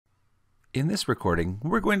In this recording,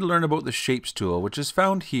 we're going to learn about the Shapes tool, which is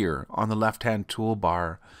found here on the left-hand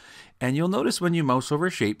toolbar. And you'll notice when you mouse over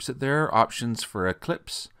shapes that there are options for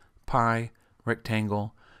ellipse, pie,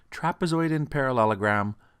 rectangle, trapezoid and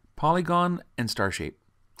parallelogram, polygon, and star shape.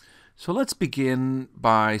 So let's begin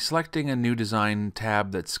by selecting a new design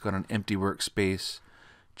tab that's got an empty workspace,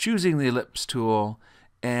 choosing the ellipse tool,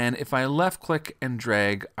 and if I left-click and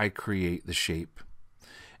drag, I create the shape.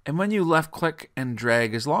 And when you left click and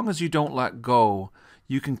drag, as long as you don't let go,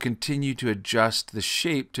 you can continue to adjust the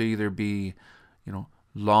shape to either be,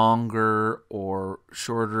 longer or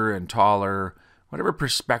shorter and taller, whatever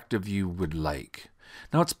perspective you would like.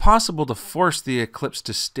 Now it's possible to force the ellipse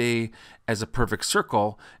to stay as a perfect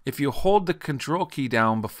circle if you hold the control key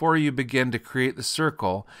down before you begin to create the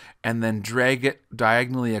circle and then drag it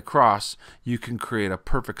diagonally across. You can create a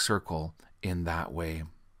perfect circle in that way.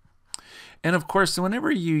 And of course, whenever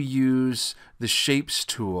you use the Shapes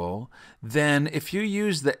tool, then if you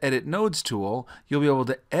use the Edit Nodes tool, you'll be able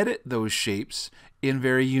to edit those shapes in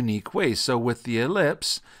very unique ways. So with the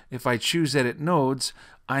ellipse, if I choose Edit Nodes,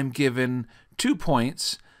 I'm given 2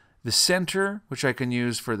 points, the center, which I can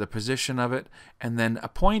use for the position of it, and then a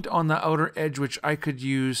point on the outer edge, which I could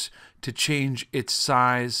use to change its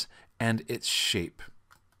size and its shape.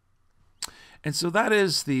 And so that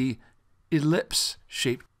is the ellipse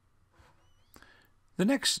shape. The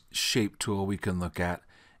next shape tool we can look at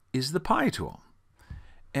is the pie tool.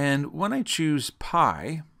 And when I choose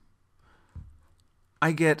pie,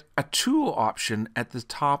 I get a tool option at the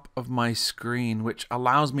top of my screen, which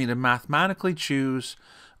allows me to mathematically choose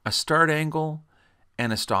a start angle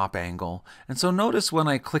and a stop angle. And so notice when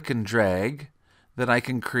I click and drag that I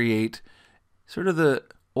can create sort of the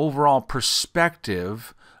overall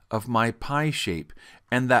perspective of my pie shape,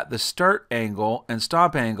 and that the start angle and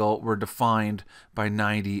stop angle were defined by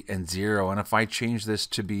 90 and 0. And if I change this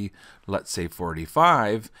to be, let's say,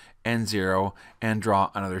 45 and 0 and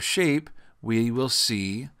draw another shape, we will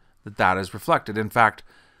see that that is reflected. In fact,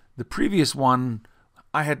 the previous one,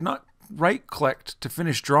 I had not right-clicked to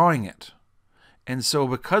finish drawing it. And so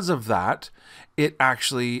because of that, it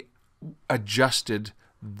actually adjusted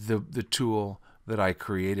the tool that I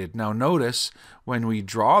created. Now notice when we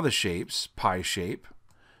draw the shapes, pie shape,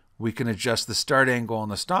 we can adjust the start angle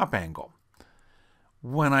and the stop angle.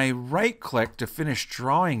 When I right click to finish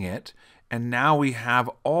drawing it, and now we have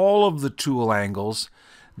all of the tool angles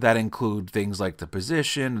that include things like the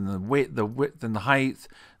position and the weight, the width and the height,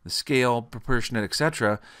 the scale, proportionate,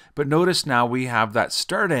 etc. But notice now we have that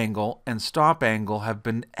start angle and stop angle have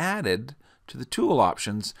been added to the tool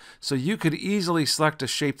options, so you could easily select a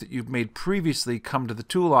shape that you've made previously, come to the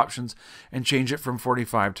tool options and change it from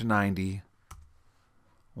 45 to 90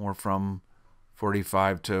 or from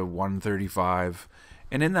 45 to 135,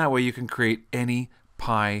 and in that way you can create any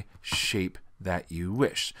pie shape that you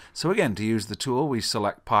wish. So again, to use the tool, we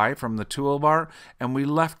select pie from the toolbar and we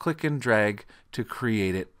left click and drag to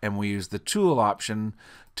create it, and we use the tool option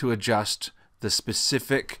to adjust the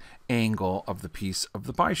specific angle of the piece of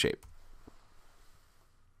the pie shape.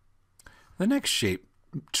 The next shape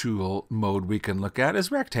tool mode we can look at is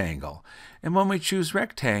rectangle. And when we choose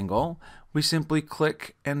rectangle, we simply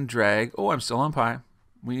click and drag. Oh, I'm still on pie.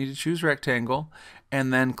 We need to choose rectangle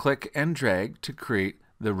and then click and drag to create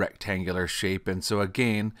the rectangular shape. And so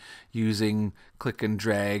again, using click and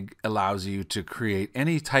drag allows you to create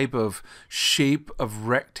any type of shape of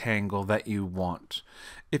rectangle that you want.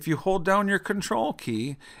 If you hold down your control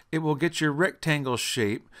key, it will get your rectangle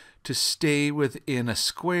shape to stay within a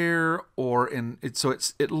square or in it, so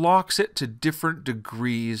it locks it to different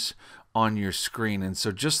degrees on your screen. And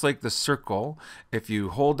so just like the circle, if you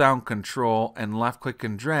hold down control and left click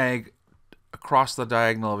and drag across the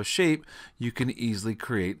diagonal of a shape, you can easily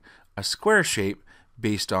create a square shape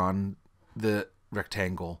based on the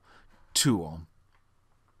rectangle tool.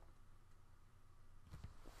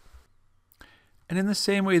 And in the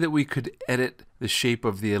same way that we could edit the shape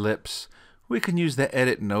of the ellipse, we can use the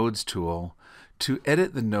Edit Nodes tool to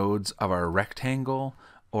edit the nodes of our rectangle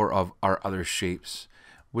or of our other shapes.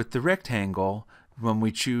 With the rectangle, when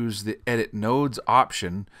we choose the Edit Nodes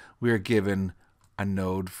option, we are given a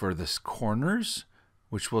node for the corners,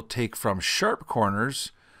 which will take from sharp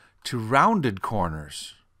corners to rounded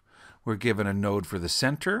corners. We're given a node for the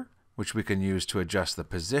center, which we can use to adjust the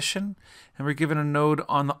position, and we're given a node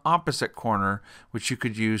on the opposite corner, which you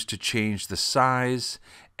could use to change the size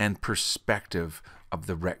and perspective of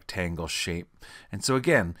the rectangle shape. And so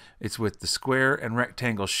again, it's with the square and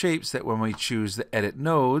rectangle shapes that when we choose the Edit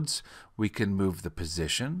Nodes, we can move the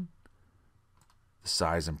position, the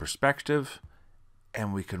size and perspective,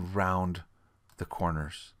 and we can round the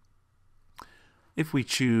corners. if we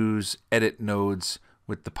choose Edit Nodes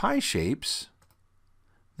with the pie shapes,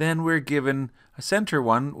 then we're given a center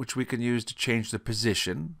one, which we can use to change the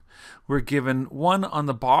position. We're given one on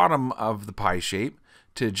the bottom of the pie shape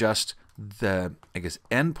to adjust the,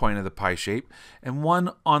 end point of the pie shape, and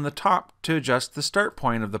one on the top to adjust the start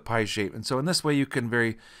point of the pie shape. And so in this way, you can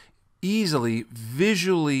very easily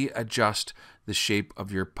visually adjust the shape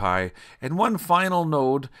of your pie. And one final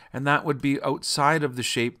node, and that would be outside of the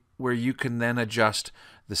shape, where you can then adjust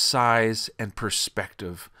the size and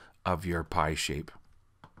perspective of your pie shape.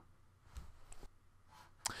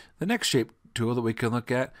 The next shape tool that we can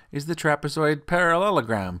look at is the trapezoid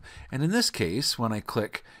parallelogram. And in this case, when I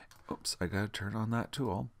click, oops, I gotta turn on that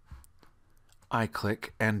tool. I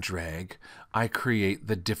click and drag, I create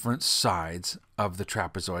the different sides of the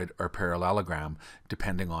trapezoid or parallelogram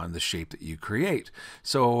depending on the shape that you create.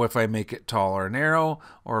 So if I make it tall or narrow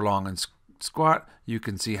or long and squat, you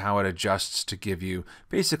can see how it adjusts to give you,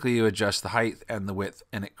 basically you adjust the height and the width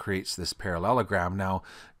and it creates this parallelogram. Now,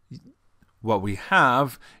 what we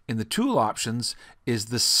have in the tool options is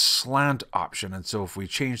the slant option. And so if we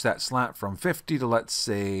change that slant from 50 to, let's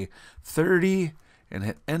say, 30 and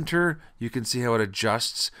hit enter, you can see how it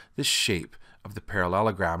adjusts the shape of the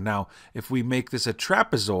parallelogram. Now, if we make this a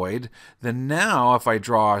trapezoid, then now if I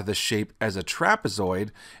draw the shape as a trapezoid,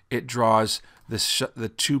 it draws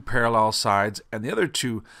the two parallel sides and the other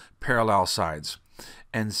two parallel sides.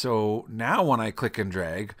 And so now when I click and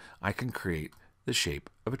drag, I can create the shape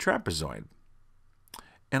of a trapezoid.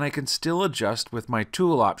 And I can still adjust with my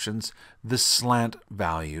tool options the slant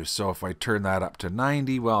value. So if I turn that up to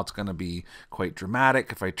 90, well, it's going to be quite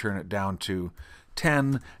dramatic. If I turn it down to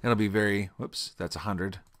 10, it'll be very, whoops, that's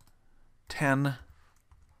 100. 10,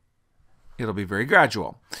 it'll be very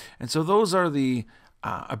gradual. And so those are the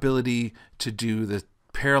ability to do the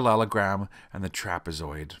parallelogram and the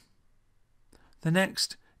trapezoid. The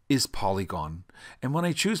next is polygon. And when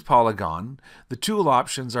I choose polygon, the tool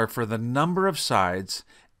options are for the number of sides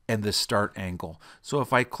and the start angle. So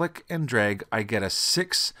if I click and drag, I get a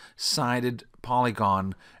 6-sided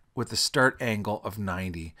polygon with a start angle of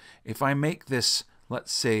 90. If I make this,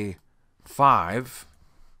 let's say, 5,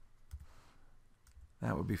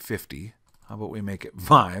 that would be 50. How about we make it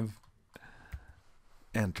 5?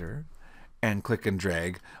 Enter. And click and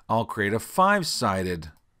drag. I'll create a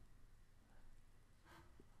 5-sided.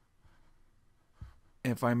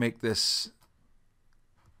 If I make this,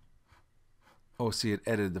 oh, see, it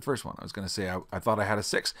edited the first one. I was going to say I thought I had a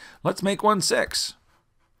 6. Let's make one 6.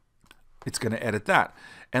 It's going to edit that.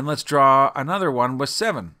 And let's draw another one with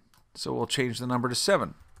 7. So we'll change the number to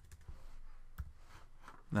 7.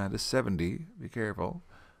 That is 70. Be careful.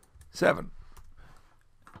 7.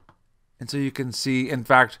 And so you can see, in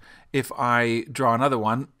fact, if I draw another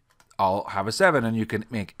one, I'll have a 7, and you can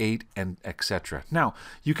make 8 and etc. Now,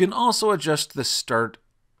 you can also adjust the start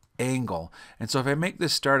angle. And so if I make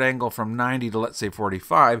this start angle from 90 to, let's say,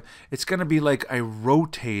 45, it's going to be like I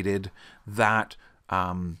rotated that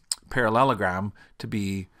parallelogram to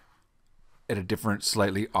be at a different,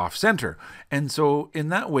 slightly off center. And so in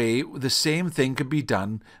that way, the same thing could be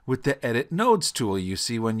done with the Edit Nodes tool. You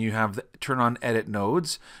see, when you have turn on Edit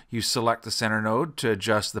Nodes, you select the center node to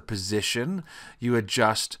adjust the position. You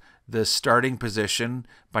adjust the starting position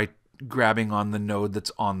by grabbing on the node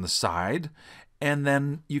that's on the side. And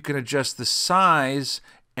then you can adjust the size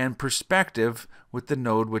and perspective with the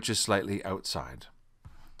node which is slightly outside.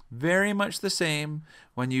 Very much the same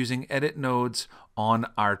when using Edit Nodes on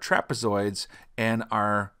our trapezoids and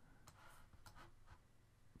our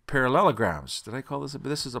parallelograms. Did I call this?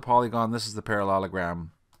 This is a polygon. This is the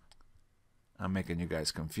parallelogram. I'm making you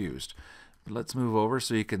guys confused. But let's move over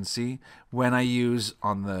so you can see when I use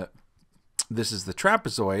on the, this is the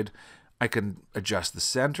trapezoid, I can adjust the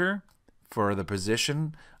center for the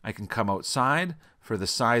position. I can come outside for the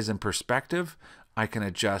size and perspective. I can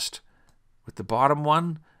adjust with the bottom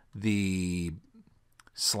one the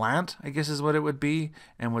slant, I guess is what it would be,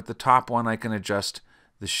 and with the top one I can adjust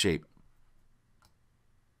the shape.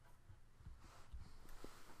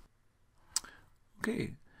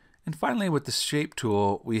 Okay, and finally with the shape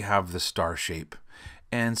tool we have the star shape.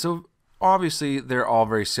 And so obviously they're all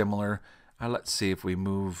very similar. Let's see if we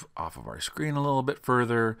move off of our screen a little bit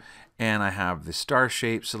further, and I have the star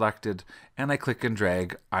shape selected, and I click and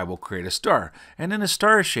drag, I will create a star. And in a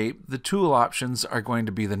star shape, the tool options are going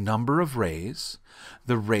to be the number of rays,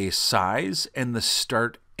 the ray size, and the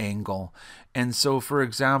start angle. And so, for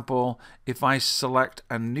example, if I select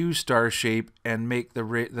a new star shape and make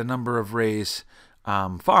the number of rays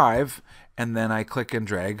 5, and then I click and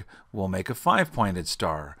drag, we'll make a 5-pointed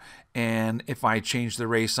star. And if I change the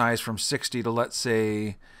ray size from 60 to, let's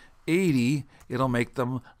say, 80, it'll make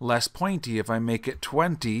them less pointy. If I make it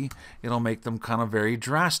 20, it'll make them kind of very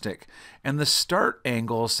drastic. And the start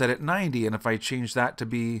angle is set at 90, and if I change that to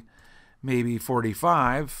be maybe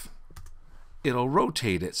 45, it'll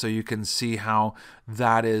rotate it. So you can see how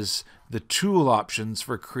that is the tool options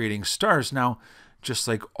for creating stars. Now, just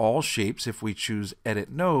like all shapes, if we choose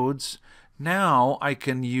Edit Nodes, now I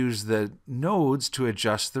can use the nodes to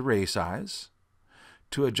adjust the ray size,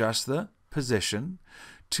 to adjust the position,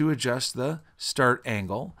 to adjust the start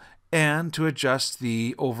angle, and to adjust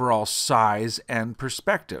the overall size and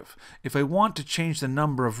perspective. If I want to change the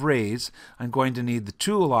number of rays, I'm going to need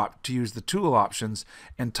to use the tool options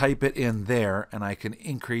and type it in there, and I can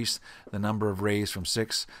increase the number of rays from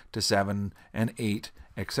 6 to 7 and 8,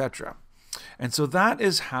 etc. And so that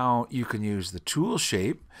is how you can use the tool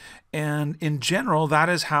shape, and in general, that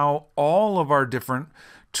is how all of our different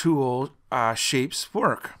tool shapes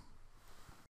work.